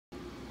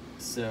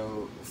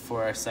So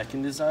for our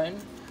second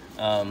design,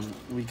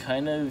 we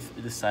kind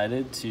of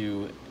decided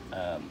to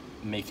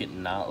make it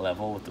not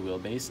level with the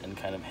wheelbase and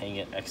kind of hang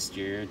it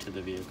exterior to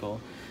the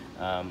vehicle.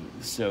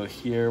 So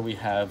here we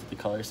have the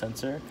color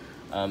sensor.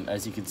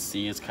 As you can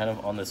see, it's kind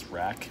of on this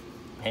rack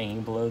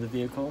hanging below the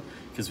vehicle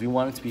because we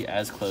want it to be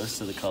as close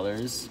to the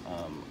colors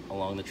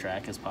along the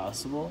track as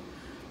possible.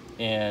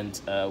 And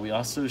we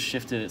also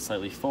shifted it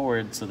slightly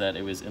forward so that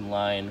it was in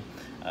line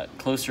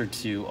closer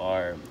to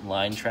our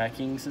line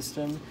tracking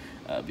system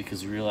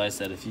because we realized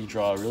that if you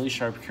draw a really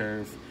sharp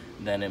curve,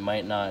 then it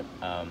might not,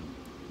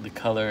 the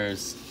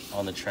colors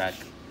on the track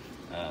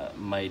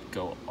might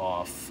go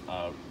off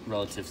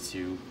relative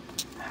to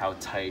how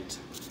tight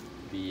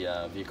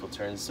the vehicle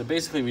turns. So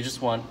basically we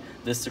just want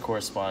this to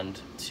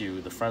correspond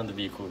to the front of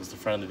the vehicle because the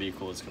front of the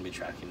vehicle is going to be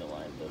tracking the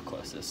line the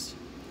closest.